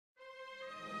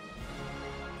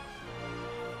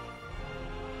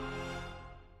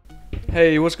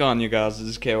Hey, what's going on, you guys? This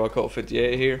is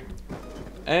Kycolt58 here,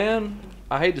 and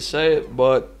I hate to say it,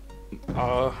 but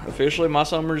officially my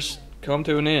summer's come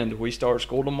to an end. We start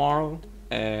school tomorrow,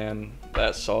 and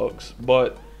that sucks.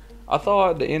 But I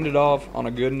thought to end it off on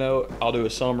a good note, I'll do a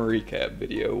summer recap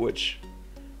video. Which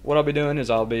what I'll be doing is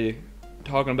I'll be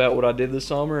talking about what I did this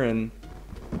summer and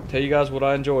tell you guys what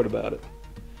I enjoyed about it.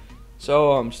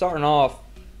 So starting off,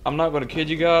 I'm not going to kid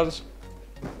you guys.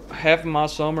 Half of my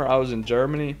summer I was in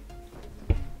Germany,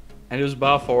 and it was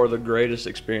by far the greatest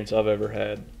experience I've ever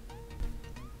had.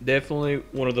 Definitely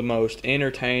one of the most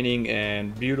entertaining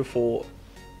and beautiful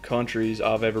countries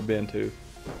I've ever been to.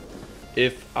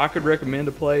 If I could recommend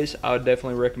a place, I would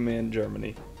definitely recommend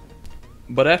Germany.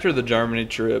 But after the Germany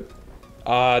trip,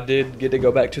 I did get to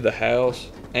go back to the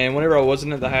house, and whenever I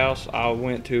wasn't at the house, I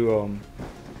went to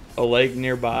a lake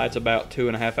nearby. It's about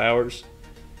 2.5 hours.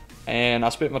 And I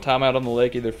spent my time out on the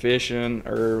lake either fishing,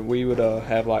 or we would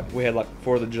have like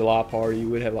 4th of July party.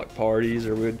 We'd have like parties,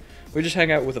 or we'd just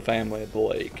hang out with the family at the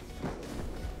lake.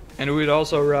 And we'd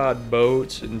also ride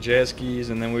boats and jet skis,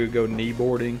 and then we would go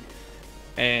kneeboarding,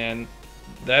 and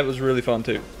that was really fun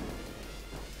too.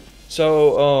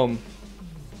 So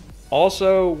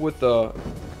also with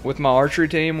my archery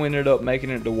team, we ended up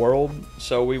making it to World.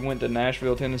 So we went to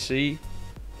Nashville, Tennessee,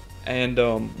 and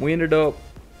we ended up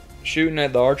shooting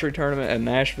at the archery tournament at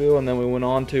Nashville, and then we went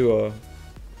on to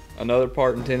another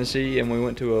part in Tennessee, and we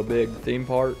went to a big theme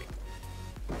park,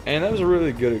 and that was a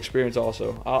really good experience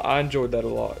also. I enjoyed that a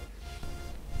lot.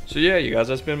 So yeah, you guys,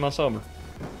 that's been my summer,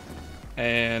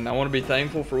 and I want to be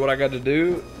thankful for what I got to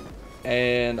do,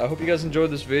 and I hope you guys enjoyed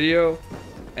this video,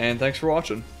 and thanks for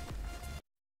watching.